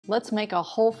Let's make a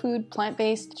whole food,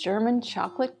 plant-based German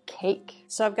chocolate cake.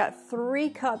 So I've got 3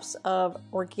 cups of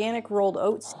organic rolled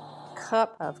oats,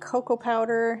 cup of cocoa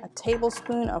powder, a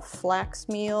tablespoon of flax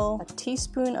meal, a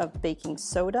teaspoon of baking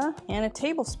soda, and a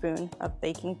tablespoon of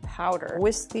baking powder.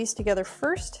 Whisk these together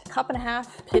first. 1.5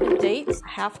 cups pitted dates,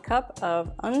 1/2 cup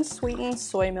of unsweetened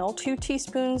soy milk, 2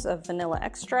 teaspoons of vanilla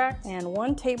extract, and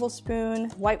 1 tablespoon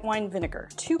white wine vinegar.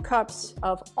 2 cups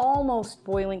of almost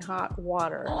boiling hot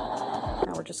water.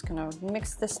 Now we're just gonna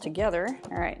mix this together.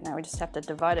 All right, now we just have to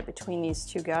divide it between these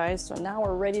 2 guys. So now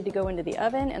we're ready to go into the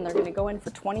oven, and they're gonna go in for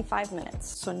 25 minutes.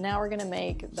 So now we're gonna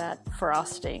make that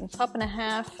frosting.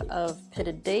 1.5 cups of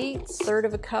pitted dates,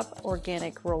 1/3 cup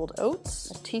organic rolled oats,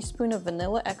 a teaspoon of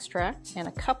vanilla extract, and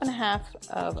 1.5 cups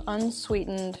of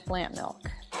unsweetened plant milk.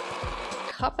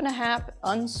 1.5 cups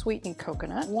unsweetened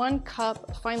coconut, 1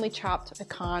 cup finely chopped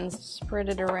pecans. Spread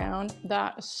it around.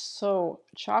 That is so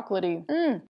chocolatey.